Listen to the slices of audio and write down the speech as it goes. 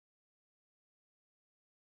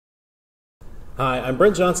Hi, I'm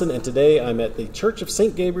Brent Johnson, and today I'm at the Church of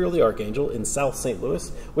St. Gabriel the Archangel in South St. Louis.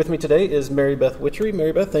 With me today is Mary Beth Wittry.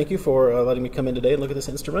 Mary Beth, thank you for letting me come in today and look at this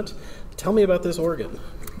instrument. Tell me about this organ.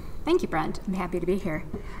 Thank you, Brent. I'm happy to be here.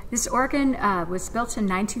 This organ was built in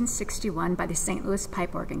 1961 by the St. Louis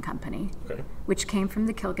Pipe Organ Company, which came from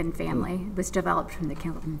the Kilgan family. It was developed from the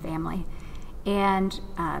Kilgan family. And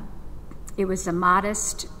it was a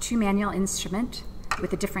modest two-manual instrument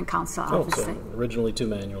with a different console, obviously. So originally two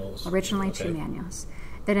manuals. Originally two manuals.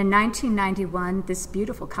 Then in 1991, this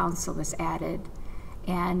beautiful console was added,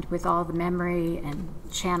 and with all the memory and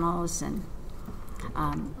channels and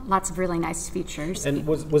lots of really nice features. And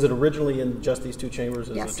was it originally in just these two chambers?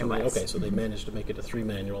 Yes, it was. Okay, so they managed to make it a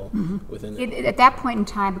three-manual within it. At that point in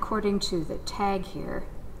time, according to the tag here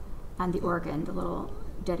on the organ, the little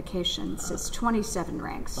dedication says 27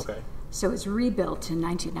 ranks. Okay. So it was rebuilt in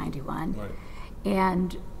 1991. Right.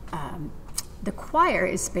 And the choir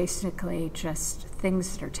is basically just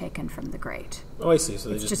things that are taken from the grate. Oh, I see. So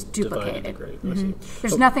they it's just duplicated. The grate. I see.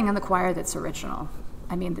 There's nothing on the choir that's original.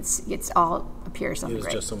 I mean, it's all appears on the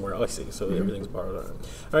grate. It was just somewhere. Oh, I see. So everything's borrowed on it.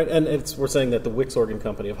 All right, and we're saying that the Wicks Organ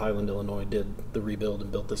Company of Highland, Illinois, did the rebuild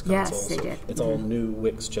and built this console. Yes, they did. It's all new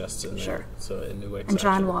Wicks chests in there. Sure. So in new Wicks. And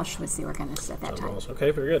John Walsh was the organist at that time. Walsh.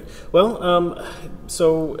 Okay, very good. Well,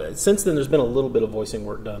 so since then, there's been a little bit of voicing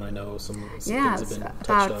work done. I know some things have been touched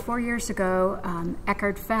about up. 4 years ago,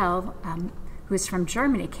 Eckhard Fell, who is from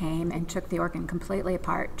Germany, came and took the organ completely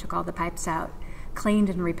apart, took all the pipes out, cleaned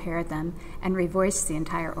and repaired them, and revoiced the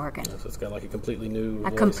entire organ. So it's got like a completely new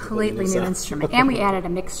voice, completely new instrument. And we added a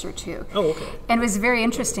mixer too. Oh, okay. And it was very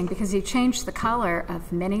interesting because he changed the color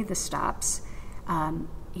of many of the stops.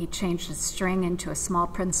 He changed the string into a small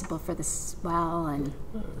principal for the swell and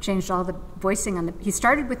changed all the voicing on the... He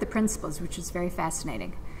started with the principals, which is very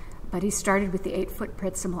fascinating. But he started with the 8-foot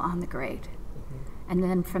principal on the grate. And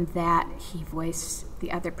then from that, he voiced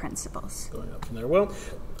the other principals. Going up from there. Well,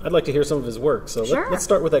 I'd like to hear some of his work. So sure. Let's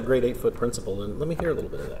start with that great 8-foot principal, and let me hear a little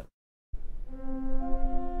bit of that.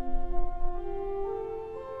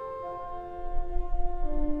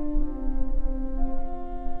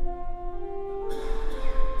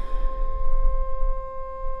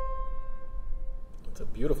 It's a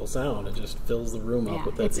beautiful sound. It just fills the room up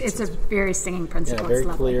with that. It's a very singing principle. Yeah, very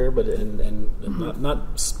clear, but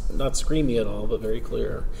not screamy at all, but very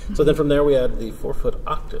clear. So then from there we add the 4-foot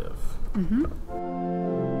octave. And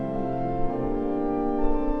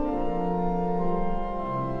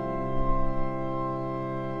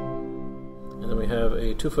then we have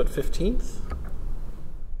a 2-foot 15th.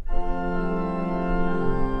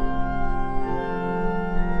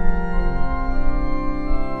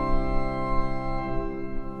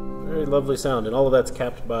 Very lovely sound, and all of that's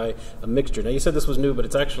capped by a mixture. Now you said this was new, but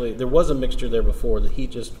it's actually, there was a mixture there before. The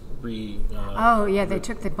heat just they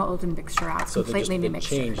took the golden mixture out, so completely new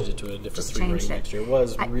mixture. They changed it to a different three-ring mixture. It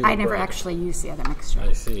was really I never bright. actually used the other mixture.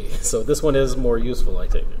 I see. So this one is more useful, I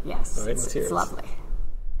take it. Yes, all right, let's hear it. It's lovely.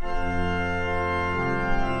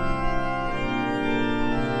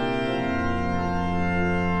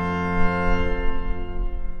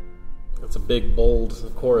 It's a big,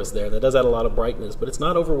 bold chorus there. That does add a lot of brightness, but it's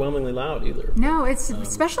not overwhelmingly loud either. No, it's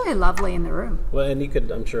especially lovely in the room. Well, and you could,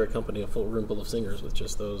 I'm sure, accompany a full room full of singers with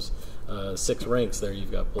just those 6 ranks there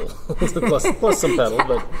you've got pulled, plus some pedal.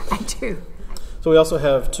 But I do. So we also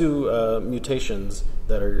have 2 mutations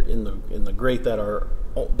that are in the grate that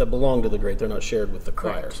belong to the grate. They're not shared with the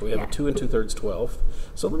choir. Correct. So we have a 2 2/3 12th.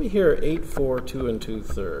 So let me hear 8 4 2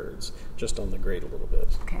 2/3 just on the grate a little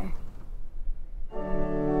bit. Okay.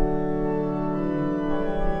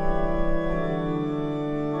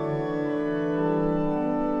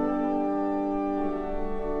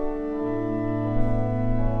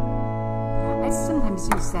 I sometimes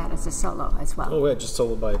use that as a solo as well. Oh, yeah, just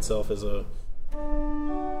solo by itself as a...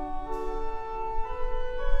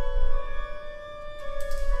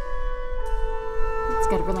 It's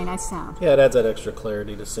got a really nice sound. Yeah, it adds that extra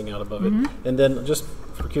clarity to sing out above it. And then, just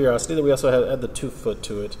for curiosity, we also add the 2-foot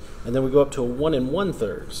to it, and then we go up to a 1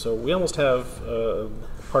 1/3. So we almost have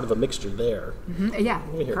part of a mixture there. Yeah,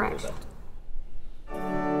 Let me hear correct. that.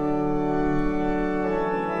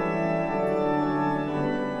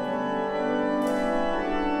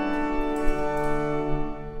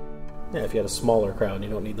 Yeah, if you had a smaller crowd, you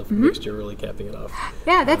don't need the mixture really capping it off.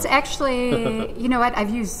 Yeah, that's actually, you know what, I've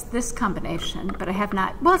used this combination, but I have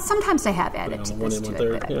not, well, sometimes I have added to this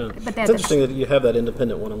to it. But it's interesting that you have that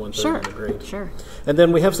independent 1 1/3 on the grate. Sure. And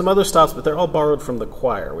then we have some other stops, but they're all borrowed from the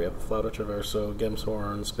choir. We have flauta traverso, Gem's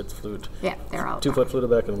horn, Spitz flute. Yeah, they're all 2-foot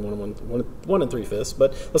flutebeck and 1 3/5.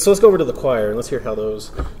 But let's go over to the choir and let's hear how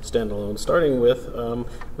those stand alone. Starting with,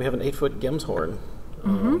 we have an 8-foot Gem's horn.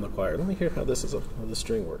 on the choir. Let me hear how this how the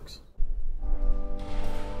string works.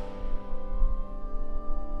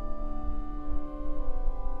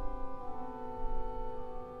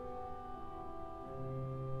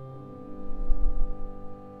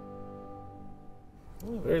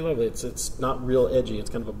 Oh, very lovely. It's not real edgy. It's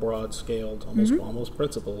kind of a broad-scaled, almost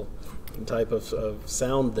principal type of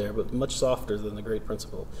sound there, but much softer than the great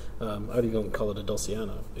principal. I would even call it a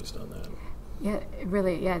dulciana based on that. Yeah,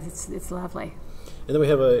 really. Yeah, it's lovely. And then we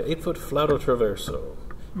have a 8-foot flauto traverso.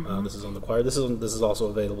 This is on the choir. This is also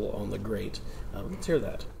available on the great. Let's hear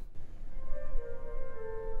that.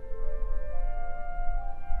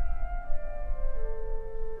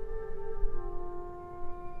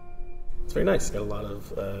 It's very nice. It's got a lot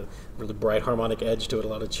of really bright harmonic edge to it, a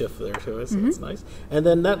lot of chiff there to it, so it's nice. And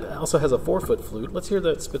then that also has a 4-foot flute. Let's hear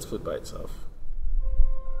that Spitz flute by itself.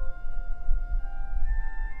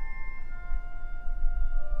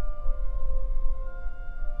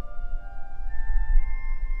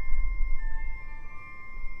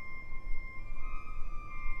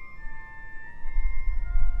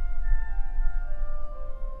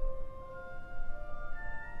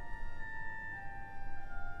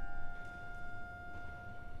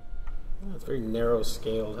 It's very narrow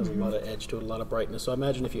scaled, has a lot of edge to it, a lot of brightness. So I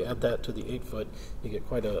imagine if you add that to the 8-foot, you get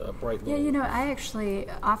quite a bright little... Yeah, I actually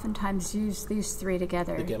oftentimes use these three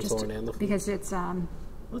together. The Gemshorn and the flute. Because it's...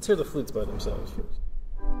 Let's hear the flutes by themselves first.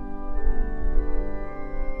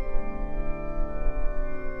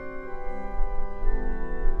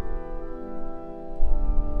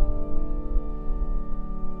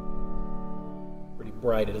 Pretty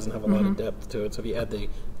bright. It doesn't have a lot of depth to it. So if you add the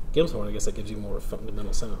Gemshorn, I guess that gives you more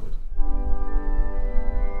fundamental sound.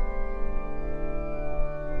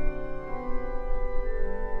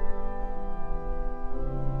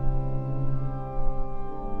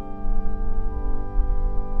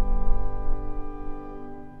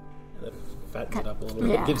 Fattens it up a little bit.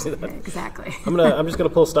 Yeah, Gives you that. Exactly. I'm just gonna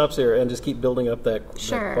pull stops here and just keep building up that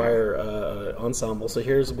Sure. choir ensemble. So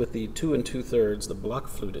here's with the 2 2/3, the block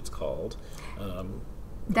flute it's called.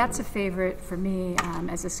 That's a favorite for me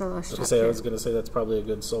as a solo stop. I was going to say that's probably a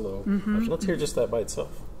good solo. Actually, let's hear just that by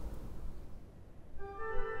itself.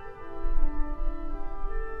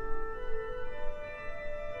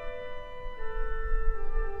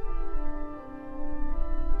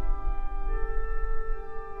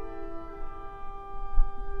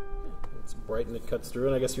 It's bright and it cuts through,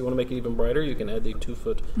 and I guess if you want to make it even brighter, you can add the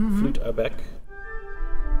 2-foot flute à bec.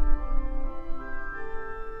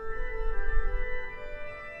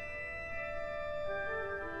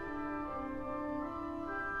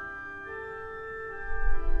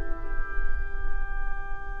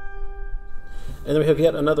 And then we have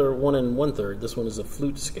yet another 1 1/3. This one is a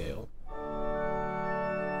flute scale.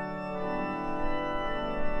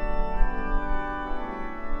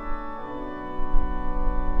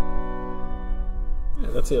 Yeah,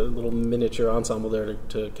 that's a little miniature ensemble there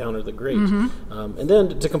to counter the great. And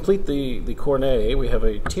then to complete the cornet, we have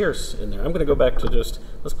a tierce in there. I'm going to go back to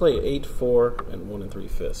let's play 8, 4, and 1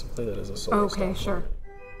 3/5. Play that as a solo. Okay, sure.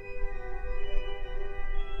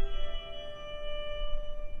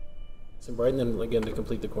 So right, and then again to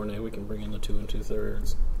complete the cornet, we can bring in the 2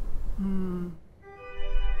 2/3.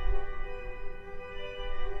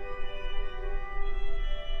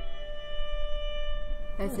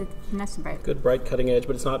 That's nice and bright. Good bright cutting edge,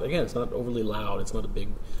 but it's not overly loud. It's not a big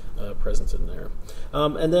presence in there.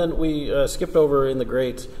 And then we skipped over in the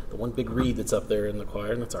great the one big reed that's up there in the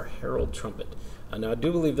choir, and that's our herald trumpet. Now I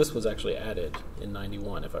do believe this was actually added in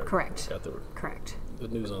 '91, if I got the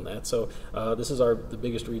good news on that. So this is the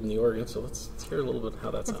biggest reed in the organ. So let's hear a little bit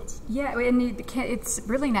how that sounds. Yeah, and it's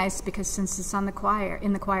really nice because since it's in the choir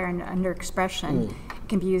and under expression, it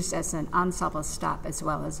can be used as an ensemble stop as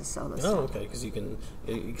well as a solo stop. Oh, okay, because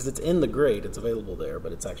it's in the great, it's available there,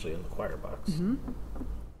 but it's actually in the choir box.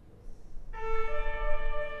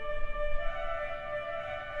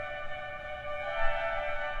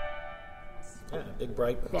 Yeah, big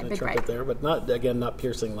bright trumpet there, but not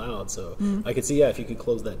piercing loud. So I could see, if you could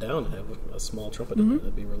close that down and have a small trumpet in there,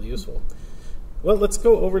 that'd be really useful. Well, let's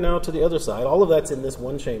go over now to the other side. All of that's in this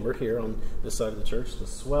one chamber here on this side of the church. The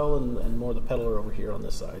swell and more the pedal are over here on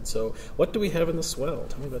this side. So what do we have in the swell?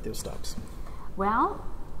 Tell me about those stops. Well,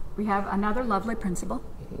 we have another lovely principal.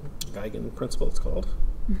 Geigen principal, it's called.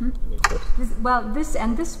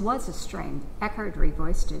 This was a string. Eckhart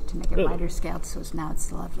revoiced it to make it lighter scaled, so now it's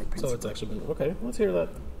the lovely principal. So it's actually been, okay, let's hear that.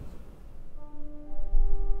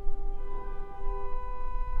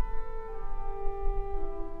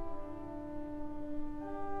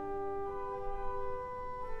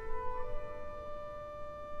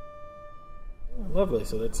 lovely.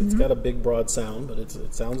 So it's got a big, broad sound, but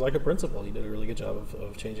it sounds like a principal. He did a really good job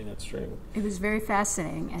of changing that string. It was very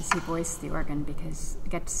fascinating as he voiced the organ because I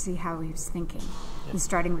got to see how he was thinking. He's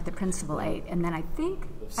starting with the principal 8, and then I think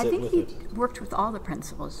he worked with all the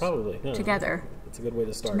principals together. It's a good way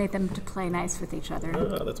to start. To make them to play nice with each other.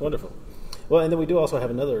 Oh, that's wonderful. Well, and then we do also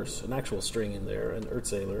have an actual string in there, an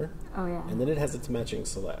Erzähler. Oh, yeah. And then it has its matching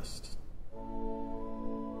celeste.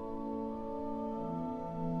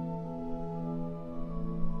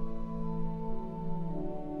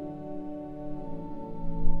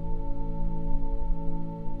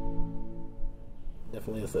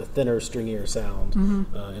 Definitely a thinner, stringier sound.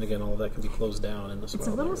 And again, all of that can be closed down in the swell. It's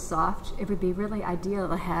a little soft. It would be really ideal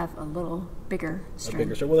to have a little bigger string. A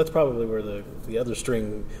bigger string. Well, that's probably where the other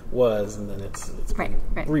string was, and then it's been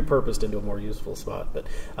repurposed into a more useful spot. But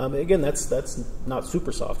again, that's not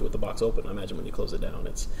super soft with the box open. I imagine when you close it down,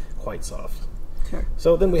 it's quite soft. Sure.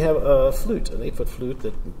 So then we have a flute, an 8-foot flute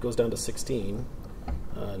that goes down to 16.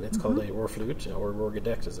 And it's called a Rohrflute, or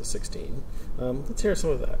Rohrgedeckt is a 16. Let's hear some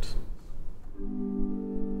of that.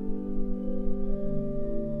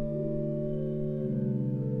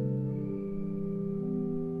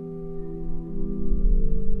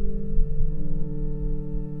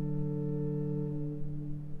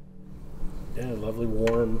 Yeah, lovely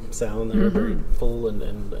warm sound there, very full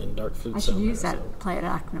and dark flute sound. I should use that, so. play it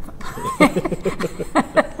octave.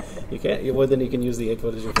 You can't? Well, then you can use the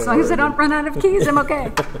 8-foot as your favorite. As long as I don't run out of keys, I'm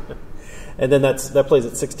okay. And then that plays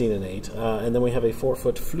at 16 and 8. And then we have a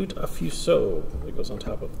 4-foot flute à fuseau that goes on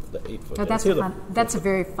top of the 8-foot. Oh, that's a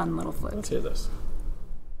very fun little flute. Let's hear this.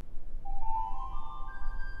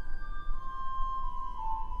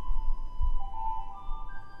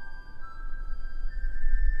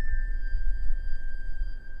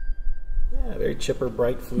 Yeah, very chipper,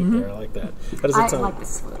 bright flute there. I like that. How does it sound? I like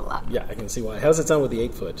this flute a lot. Yeah, I can see why. How does it sound with the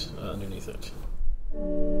 8-foot underneath it?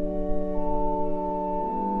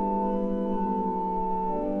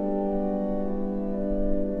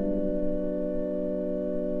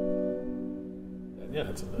 Yeah,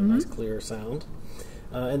 it's a nice clear sound.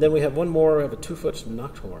 And then we have one more. We have a 2-foot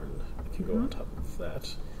nocturne that can go on top of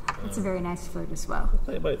that. It's a very nice flute as well.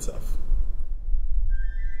 Play it by itself.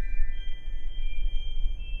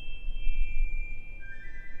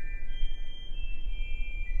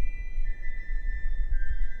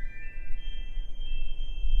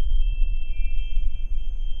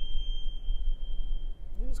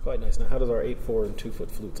 It's quite nice. Now, how does our 8-4 and 2-foot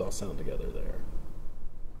flutes all sound together there?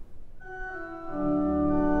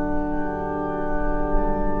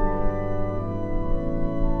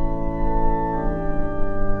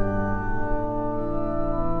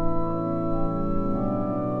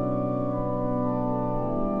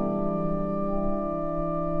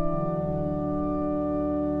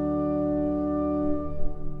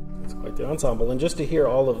 The ensemble, and just to hear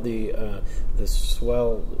all of the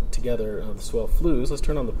swell together, the swell flues, let's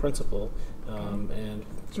turn on the principal. And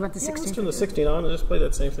do you want the 16? Let's turn the 16 on and just play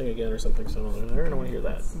that same thing again or something similar there, and I want to hear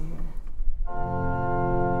that.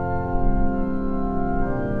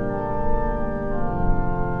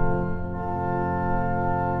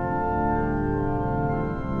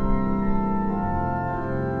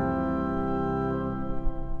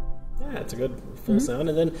 It's a good full sound,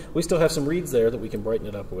 and then we still have some reeds there that we can brighten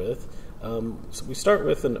it up with. So we start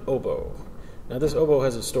with an oboe. Now this oboe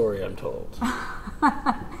has a story, I'm told.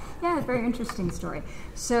 Yeah, a very interesting story.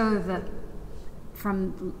 So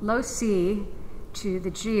from low C to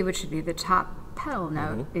the G, which would be the top pedal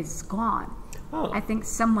note, is gone. Oh. I think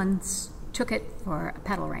someone's took it for a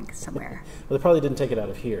pedal rank somewhere. Well, they probably didn't take it out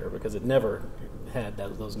of here because it never had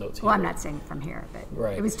those notes here. Well, I'm not saying from here,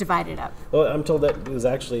 but it was divided up. Well, I'm told that it was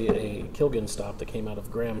actually a Kilgan stop that came out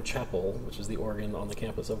of Graham Chapel, which is the organ on the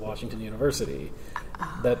campus of Washington University.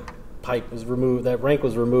 That pipe was removed, that rank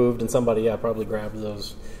was removed, and somebody probably grabbed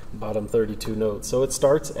those bottom 32 notes. So it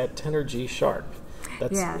starts at tenor G sharp.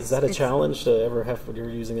 Is that a challenge to ever have when you're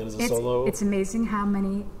using it as a solo? It's amazing how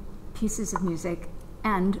many pieces of music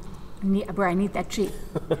end where I need that G.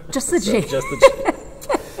 Just the G. Just the G.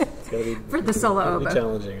 For the solo oboe. It's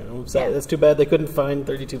challenging. It's too bad they couldn't find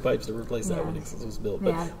 32 pipes to replace that when it was built.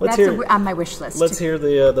 But that's on my wish list. Let's hear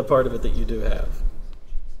the part of it that you do have.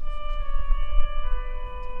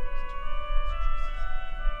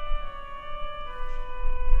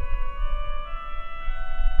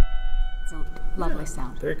 It's a lovely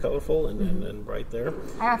sound. Very colorful and bright there.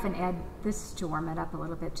 I often add this to warm it up a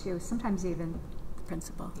little bit too. Sometimes even the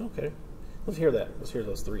principal. Okay. Let's hear that. Let's hear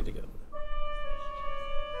those three together.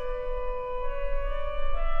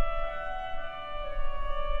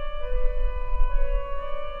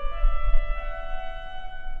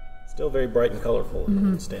 Still very bright and colorful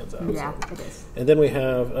and it stands out. Yeah, so. it is. And then we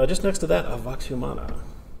have, just next to that, a Vox Humana.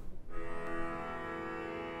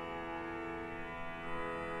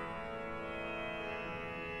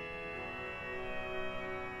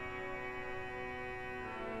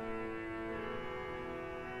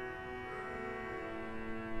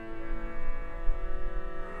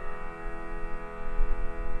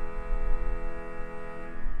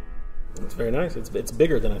 It's very nice. It's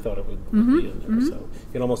bigger than I thought it would be in there. So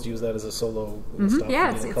you can almost use that as a solo stop.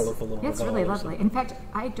 Yeah, it's colorful little. It's really lovely. In fact,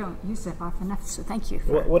 I don't use it often enough, so thank you.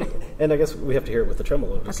 And I guess we have to hear it with the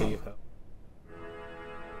tremolo to see how.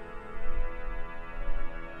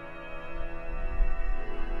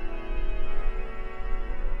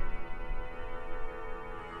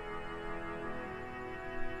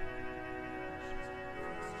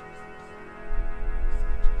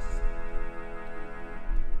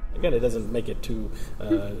 Again, it doesn't make it too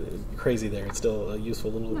crazy there. It's still a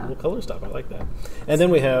useful little color stop. I like that. And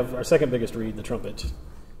then we have our second biggest reed, the trumpet.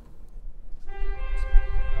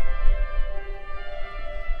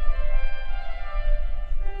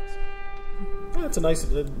 Yeah, it's a nice,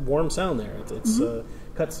 warm sound there. It's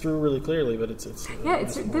cuts through really clearly, but it's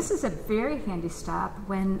this is a very handy stop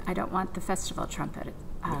when I don't want the festival trumpet.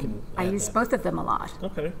 I use both of them a lot.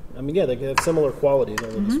 Okay. I mean, yeah, they have similar qualities,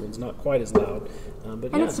 although this one's not quite as loud.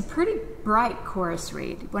 But and it's a pretty bright chorus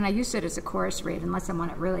reed. When I use it as a chorus reed, unless I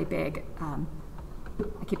want it really big, I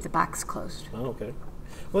keep the box closed. Oh, okay.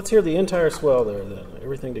 Let's hear the entire swell there, then.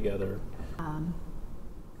 Everything together.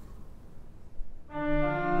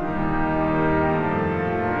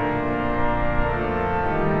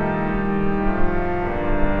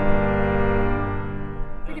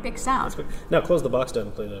 Big sound. Now close the box down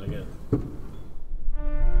and play that again.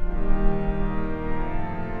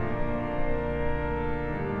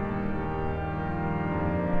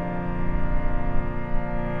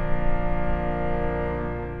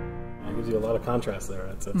 It gives you a lot of contrast there.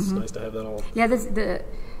 It's nice to have that all. Yeah, the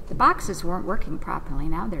boxes weren't working properly.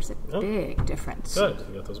 Now there's a big difference. Good,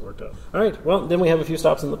 you got those worked out. All right, well, then we have a few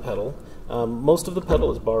stops in the pedal. Most of the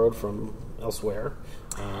pedal is borrowed from elsewhere,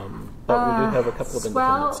 but we do have a couple of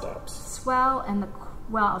independent stops. Swell and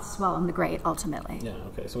the great ultimately. Yeah,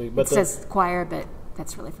 okay. So it says choir, but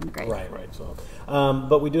that's really from the great. Right. So,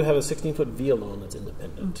 but we do have a 16-foot violon that's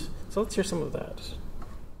independent. So let's hear some of that.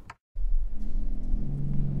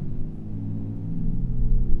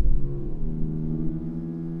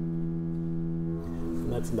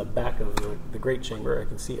 And that's in the back of the great chamber. I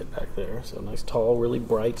can see it back there. So nice, tall, really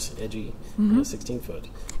bright, edgy 16-foot.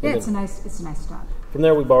 Yeah, it's a nice stop. From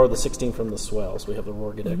there, we borrow the 16 from the swell, so we have the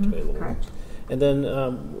Rohrgedeckt available. Correct. And then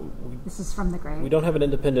this is from the great. We don't have an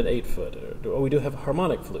independent 8-foot. Oh, we do have a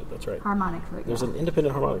harmonic flute. That's right. Harmonic flute. There's an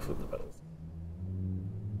independent harmonic flute in the pedals.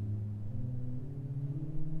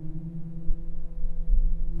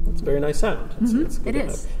 It's a very nice sound. It's it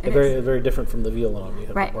is. Very different from the violon. You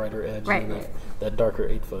have right. the brighter edge and that darker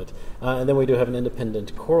 8-foot. And then we do have an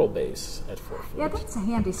independent choral bass at 4-foot. Yeah, that's a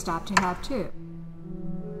handy stop to have too.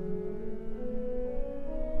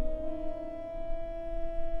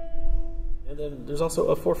 And then there's also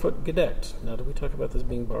a 4-foot gedeckt. Now, did we talk about this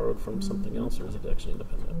being borrowed from something else, or is it actually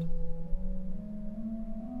independent?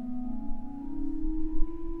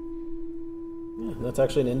 Yeah, that's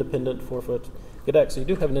actually an independent 4-foot gedeckt. So you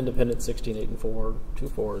do have an independent 16, 8, and 4, 2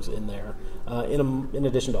 4s in there, in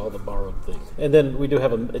addition to all the borrowed things. And then we do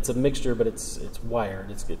have it's a mixture, but it's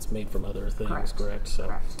wired. It's made from other things, correct? So,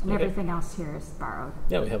 correct. And everything else here is borrowed.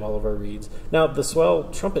 Yeah, we have all of our reeds. Now, the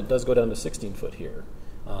swell trumpet does go down to 16-foot here.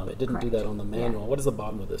 It didn't do that on the manual. Yeah. What does the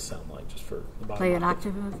bottom of this sound like, just for the bottom? Play an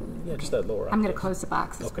octave? Yeah, just that lower octave. I'm going to close the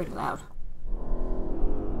box. It's pretty loud.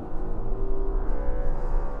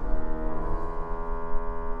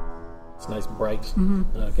 It's nice, bright,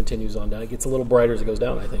 continues on down. It gets a little brighter as it goes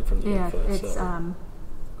down, I think, from the 8-foot. It's,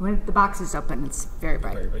 when the box is open, it's very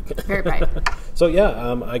bright. Very bright. So,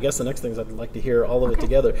 I guess the next thing is I'd like to hear all of it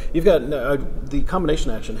together. You've got, the combination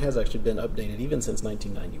action has actually been updated even since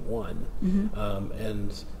 1991.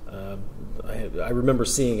 I remember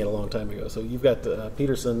seeing it a long time ago. So you've got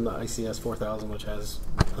Peterson, the ICS 4000, which has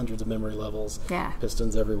hundreds of memory levels,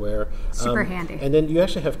 pistons everywhere. Super handy. And then you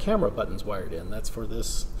actually have camera buttons wired in. That's for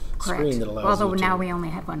this screen that allows Although you to... now we only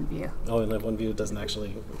have one view. Oh, we only have one view. It doesn't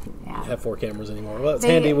actually have 4 cameras anymore. Well, it's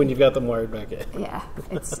handy when you've got them wired back in. Yeah,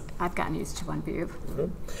 I've gotten used to one view.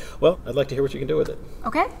 Well, I'd like to hear what you can do with it.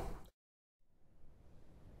 Okay.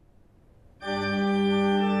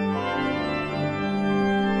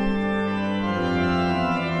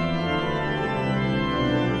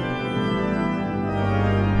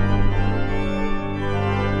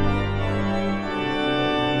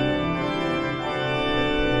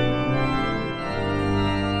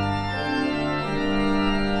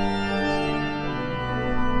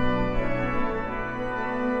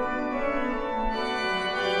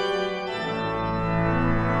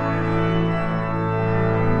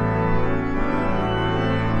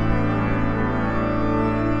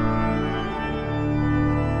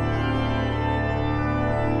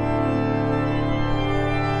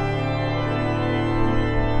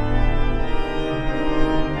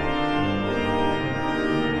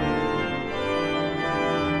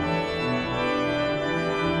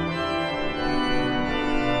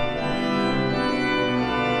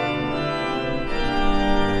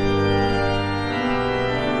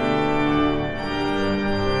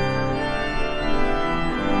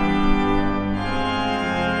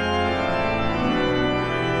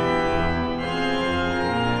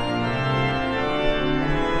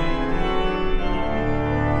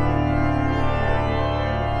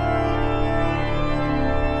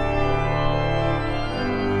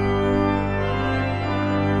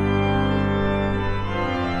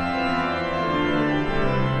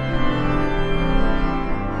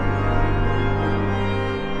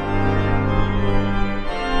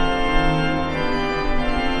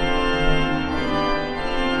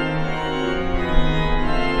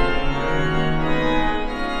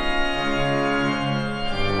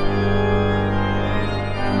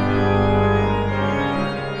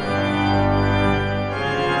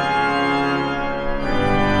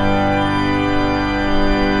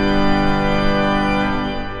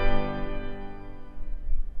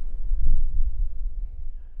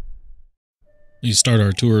 We start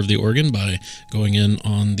our tour of the organ by going in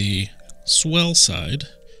on the swell side.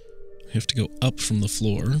 We have to go up from the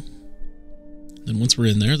floor. Then once we're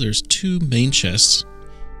in there, there's two main chests.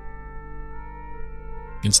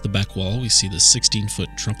 Against the back wall, we see the 16-foot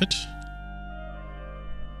trumpet.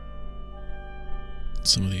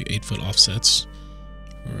 Some of the 8-foot offsets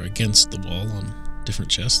are against the wall on different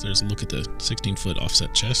chests. There's a look at the 16-foot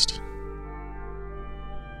offset chest.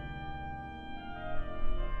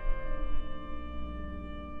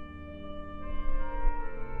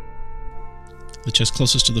 The chest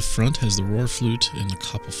closest to the front has the roar flute and the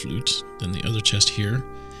koppel flute. Then the other chest here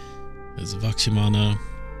has the vaximana,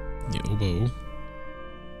 the oboe,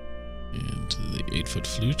 and the 8-foot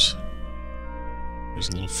flute. There's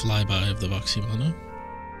a little flyby of the vaximana.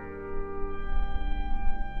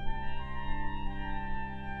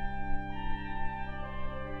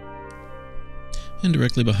 And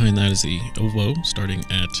directly behind that is the oboe, starting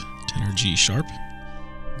at tenor G sharp.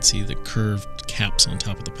 You can see the curved caps on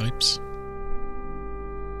top of the pipes.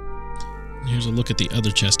 And here's a look at the other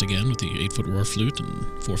chest again with the 8-foot roar flute and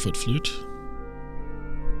 4-foot flute.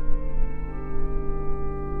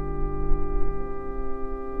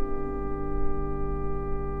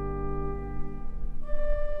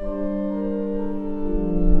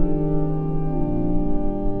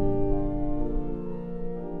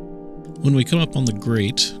 When we come up on the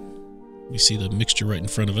grate, we see the mixture right in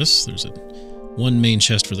front of us. There's one main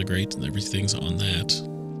chest for the grate, and everything's on that.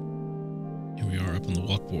 Here we are up on the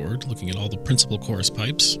walkboard, looking at all the principal chorus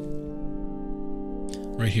pipes.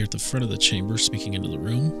 Right here at the front of the chamber, speaking into the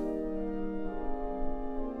room.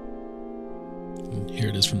 And here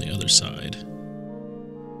it is from the other side.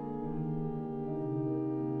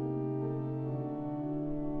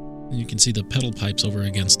 And you can see the pedal pipes over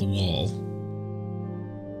against the wall.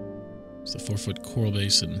 It's the 4-foot choral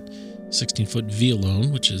bass and 16-foot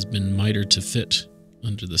violone, which has been mitered to fit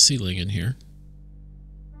under the ceiling in here.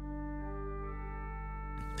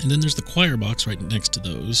 And then there's the choir box right next to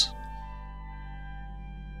those.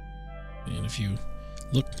 And if you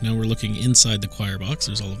look, now we're looking inside the choir box.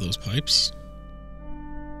 There's all of those pipes.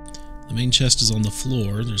 The main chest is on the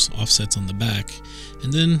floor. There's offsets on the back.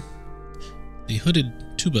 And then the hooded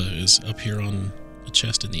tuba is up here on a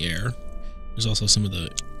chest in the air. There's also some of the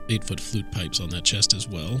 8-foot flute pipes on that chest as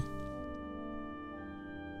well.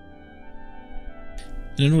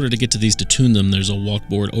 And in order to get to these to tune them, there's a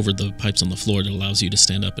walkboard over the pipes on the floor that allows you to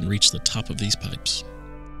stand up and reach the top of these pipes.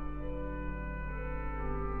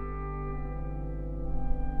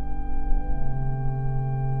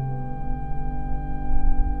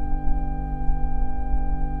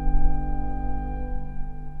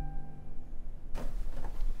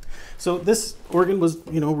 So this organ was,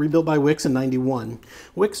 rebuilt by Wicks in '91.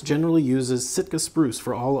 Wicks generally uses Sitka spruce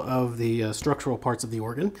for all of the structural parts of the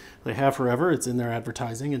organ. They have forever. It's in their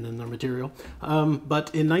advertising and in their material. But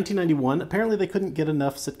in 1991, apparently they couldn't get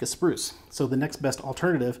enough Sitka spruce. So the next best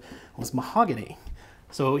alternative was mahogany.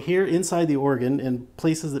 So here inside the organ, in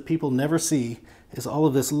places that people never see, is all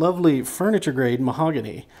of this lovely furniture-grade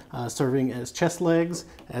mahogany, serving as chest legs,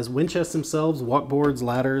 as wind chests themselves, walkboards,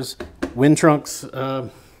 ladders, wind trunks.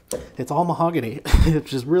 It's all mahogany,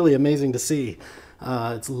 which is really amazing to see.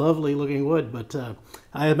 It's lovely looking wood, but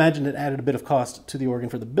I imagine it added a bit of cost to the organ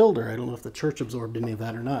for the builder. I don't know if the church absorbed any of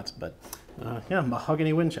that or not, but yeah,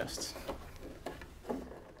 mahogany wind chests.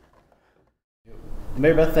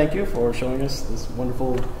 Mary Beth, thank you for showing us this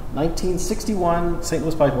wonderful 1961 St.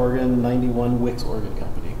 Louis pipe organ, 91 Wicks Organ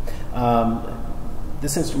Company.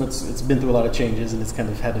 This instrument's it's been through a lot of changes, and it's kind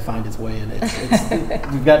of had to find its way, and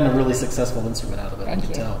we've gotten a really successsul instrument out of it. Thank I can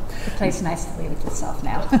you. tell. It plays nicely with itself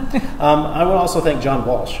now. I would also thank John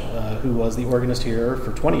Walsh, who was the organist here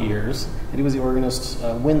for 20 years, and he was the organist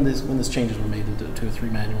when these changes were made to a 3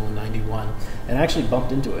 manual in '91, and I actually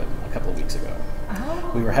bumped into him a couple of weeks ago.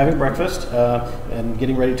 Oh. We were having breakfast and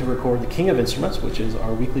getting ready to record the King of Instruments, which is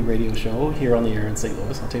our weekly radio show here on the air in St.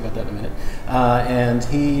 Louis. I'll tell you about that in a minute. And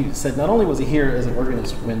he said not only was he here as an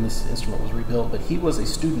organist when this instrument was rebuilt, but he was a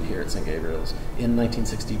student here at St. Gabriel's in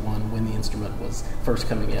 1961 when the instrument was first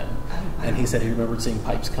coming in. Oh, wow. And he said he remembered seeing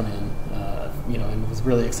pipes come in, and was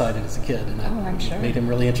really excited as a kid. And that made him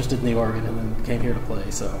really interested in the organ, and then came here to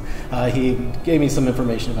play. So he gave me some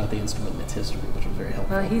information about the instrument and its history, which was very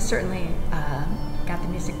helpful. Well, he certainly got the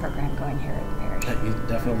music program going here at the parish. You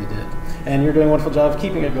definitely did. And you're doing a wonderful job of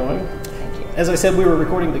keeping it going. Thank you. As I said, we were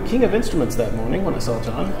recording the King of Instruments that morning when I saw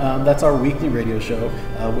John. That's our weekly radio show.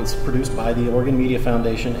 It was produced by the Organ Media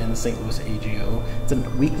Foundation and the St. Louis AGO. It's a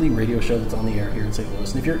weekly radio show that's on the air here in St. Louis.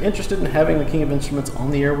 And if you're interested in having the King of Instruments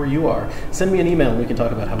on the air where you are, send me an email and we can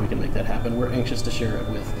talk about how we can make that happen. We're anxious to share it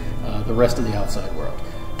with the rest of the outside world.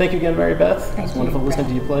 Thank you again, Mary Beth. Thank It's wonderful you, listening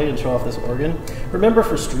to Brent. you play and show off this organ. Remember,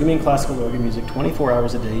 for streaming classical organ music 24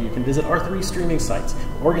 hours a day, you can visit our 3 streaming sites,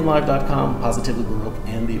 organlive.com, Positively Baroque,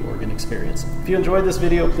 and The Organ Experience. If you enjoyed this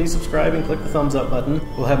video, please subscribe and click the thumbs up button.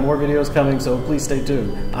 We'll have more videos coming, so please stay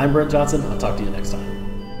tuned. I'm Brent Johnson. I'll talk to you next time.